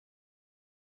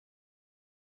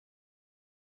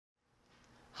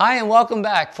Hi, and welcome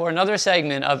back for another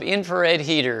segment of infrared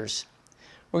heaters.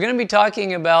 We're going to be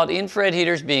talking about infrared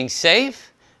heaters being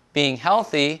safe, being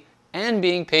healthy, and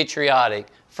being patriotic.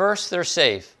 First, they're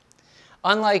safe.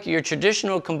 Unlike your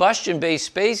traditional combustion-based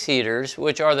space heaters,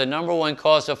 which are the #1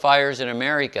 cause of fires in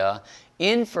America,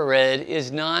 infrared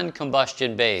is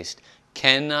non-combustion based,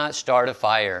 cannot start a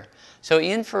fire. So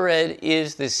infrared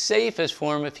is the safest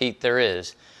form of heat there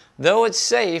is. Though it's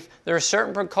safe, there are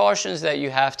certain precautions that you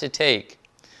have to take.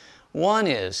 One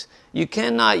is, you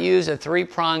cannot use a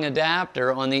 3-prong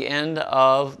adapter on the end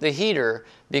of the heater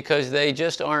because they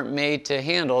just aren't made to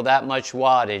handle that much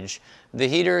wattage. The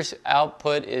heater's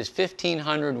output is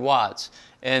 1500 watts,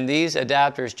 and these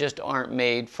adapters just aren't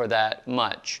made for that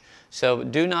much. So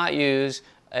do not use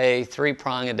a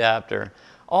 3-prong adapter.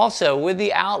 Also, with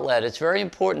the outlet, it's very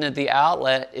important that the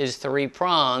outlet is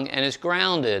 3-prong and is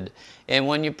grounded. And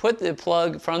when you put the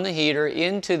plug from the heater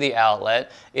into the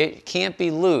outlet, it can't be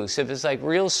loose. If it's like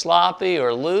real sloppy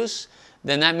or loose,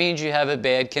 then that means you have a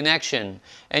bad connection.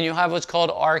 And you'll have what's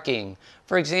called arcing.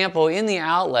 For example, in the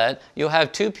outlet, you'll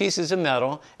have 2 pieces of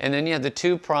metal, and then you have the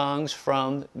 2 prongs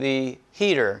from the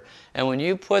heater. And when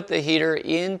you put the heater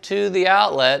into the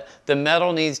outlet, the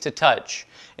metal needs to touch.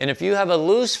 And if you have a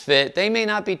loose fit, they may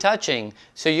not be touching.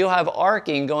 So you'll have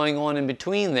arcing going on in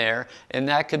between there, and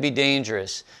that could be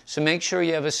dangerous. So make sure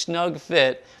you have a snug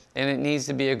fit, and it needs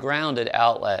to be a grounded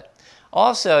outlet.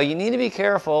 Also, you need to be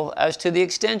careful as to the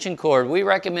extension cord. We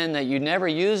recommend that you never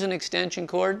use an extension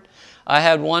cord. I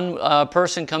had one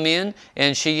person come in,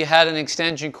 and she had an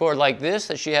extension cord like this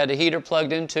that she had a heater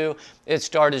plugged into. It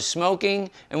started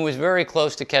smoking and was very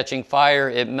close to catching fire.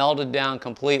 It melted down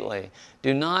completely.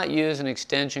 Do not use an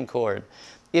extension cord.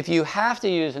 If you have to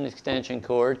use an extension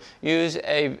cord, use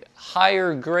a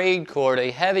higher grade cord,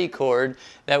 a heavy cord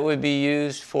that would be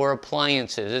used for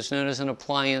appliances. It's known as an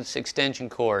appliance extension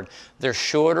cord. They're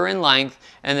shorter in length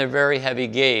and they're very heavy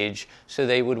gauge, so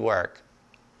they would work.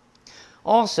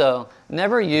 Also,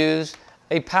 never use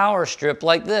a power strip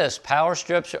like this. Power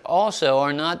strips also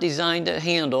are not designed to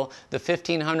handle the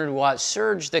 1500 watt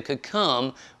surge that could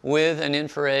come with an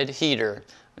infrared heater.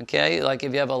 Okay, like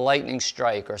if you have a lightning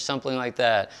strike or something like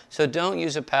that. So don't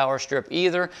use a power strip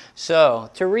either. So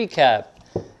to recap,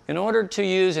 in order to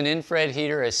use an infrared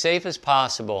heater as safe as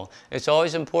possible, it's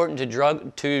always important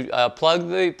to plug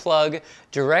the plug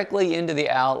directly into the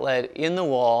outlet in the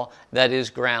wall that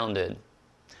is grounded.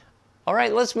 All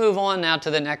right, let's move on now to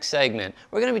the next segment.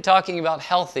 We're going to be talking about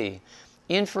healthy.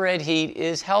 Infrared heat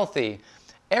is healthy.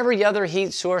 Every other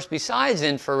heat source besides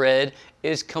infrared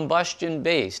is combustion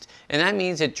based, and that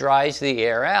means it dries the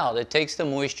air out. It takes the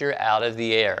moisture out of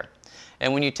the air.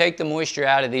 And when you take the moisture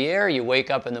out of the air, you wake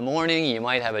up in the morning, you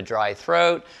might have a dry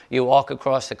throat, you walk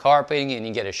across the carpeting and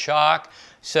you get a shock.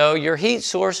 So your heat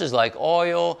sources like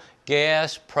oil,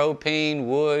 gas, propane,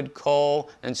 wood, coal,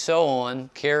 and so on,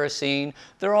 kerosene,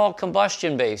 they're all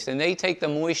combustion based, and they take the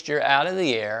moisture out of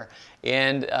the air,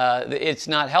 and it's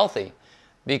not healthy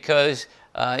because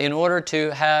in order to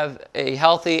have a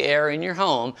healthy air in your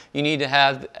home, you need to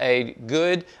have a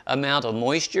good amount of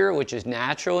moisture, which is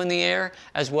natural in the air,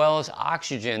 as well as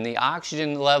oxygen. The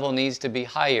oxygen level needs to be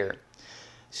higher.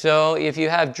 So if you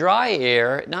have dry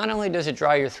air, not only does it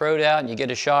dry your throat out and you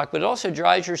get a shock, but it also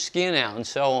dries your skin out and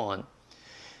so on.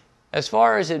 As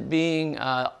far as it being,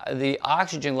 the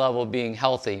oxygen level being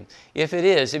healthy, if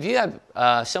you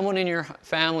have someone in your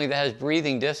family that has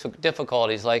breathing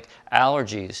difficulties like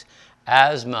allergies,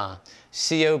 asthma,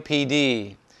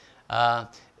 COPD,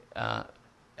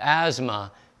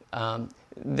 asthma,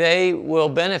 they will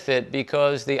benefit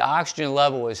because the oxygen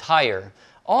level is higher.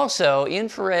 Also,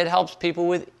 infrared helps people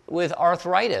with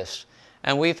arthritis.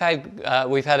 And we've had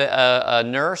a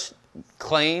nurse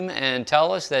claim and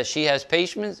tell us that she has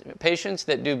patients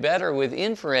that do better with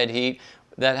infrared heat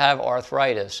that have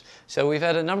arthritis. So we've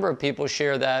had a number of people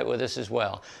share that with us as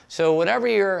well. So whatever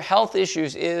your health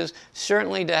issues is,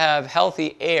 certainly to have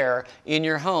healthy air in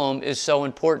your home is so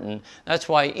important. That's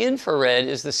why infrared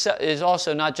is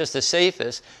also not just the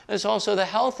safest, it's also the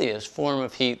healthiest form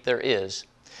of heat there is.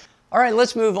 All right,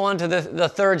 let's move on to the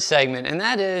third segment, and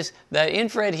that is that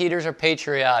infrared heaters are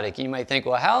patriotic. You might think,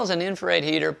 well, how is an infrared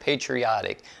heater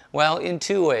patriotic? Well, in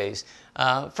 2 ways.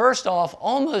 First off,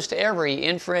 almost every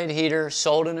infrared heater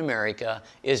sold in America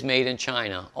is made in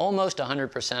China, almost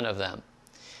 100% of them.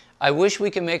 I wish we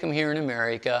could make them here in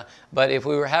America, but if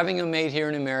we were having them made here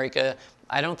in America,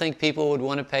 I don't think people would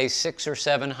want to pay $600 or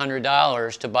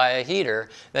 $700 to buy a heater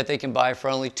that they can buy for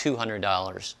only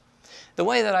 $200. The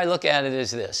way that I look at it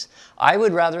is this. I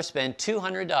would rather spend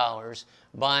 $200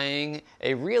 buying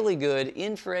a really good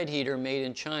infrared heater made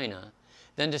in China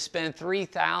than to spend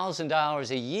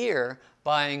 $3,000 a year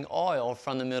buying oil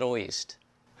from the Middle East.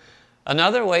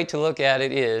 Another way to look at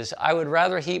it is, I would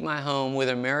rather heat my home with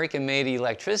American-made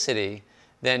electricity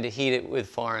than to heat it with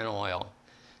foreign oil.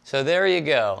 So there you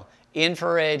go,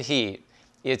 infrared heat.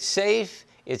 It's safe,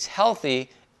 it's healthy,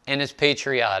 and it's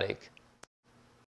patriotic.